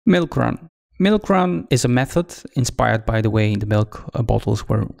Milk run. Milk run is a method inspired by the way the milk bottles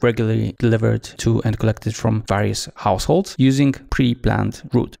were regularly delivered to and collected from various households using pre-planned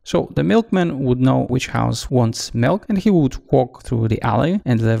route. So the milkman would know which house wants milk and he would walk through the alley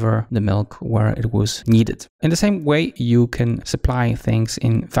and deliver the milk where it was needed. In the same way, you can supply things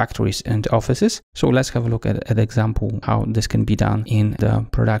in factories and offices. So let's have a look at an example how this can be done in the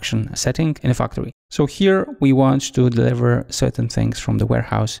production setting in a factory. So here we want to deliver certain things from the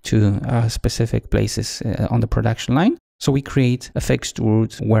warehouse to specific places on the production line. So we create a fixed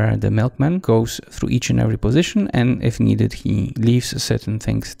route where the milkman goes through each and every position, and if needed, he leaves certain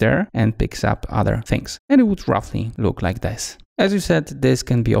things there and picks up other things. And it would roughly look like this. As you said, this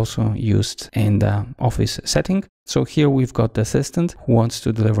can be also used in the office setting. So here we've got the assistant who wants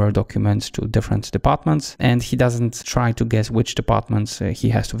to deliver documents to different departments, and he doesn't try to guess which departments he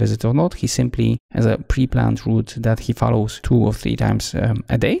has to visit or not. He simply has a pre-planned route that he follows 2 or 3 times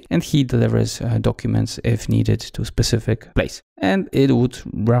a day, and he delivers documents if needed to a specific place. And it would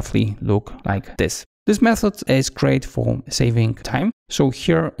roughly look like this. This method is great for saving time. So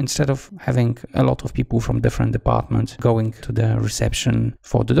here, instead of having a lot of people from different departments going to the reception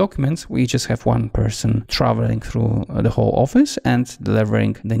for the documents, we just have one person traveling through the whole office and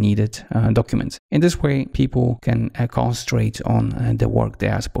delivering the needed documents. In this way, people can concentrate on the work they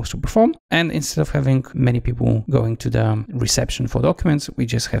are supposed to perform. And instead of having many people going to the reception for documents, we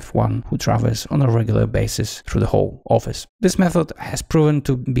just have one who travels on a regular basis through the whole office. This method has proven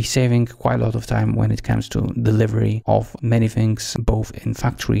to be saving quite a lot of time when it comes to delivery of many things, both in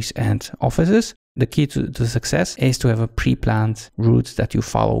factories and offices. The key to success is to have a pre-planned route that you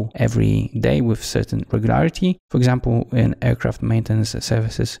follow every day with certain regularity. For example, in aircraft maintenance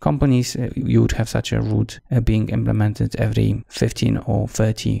services companies, you would have such a route being implemented every 15 or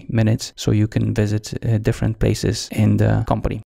 30 minutes, so you can visit different places in the company.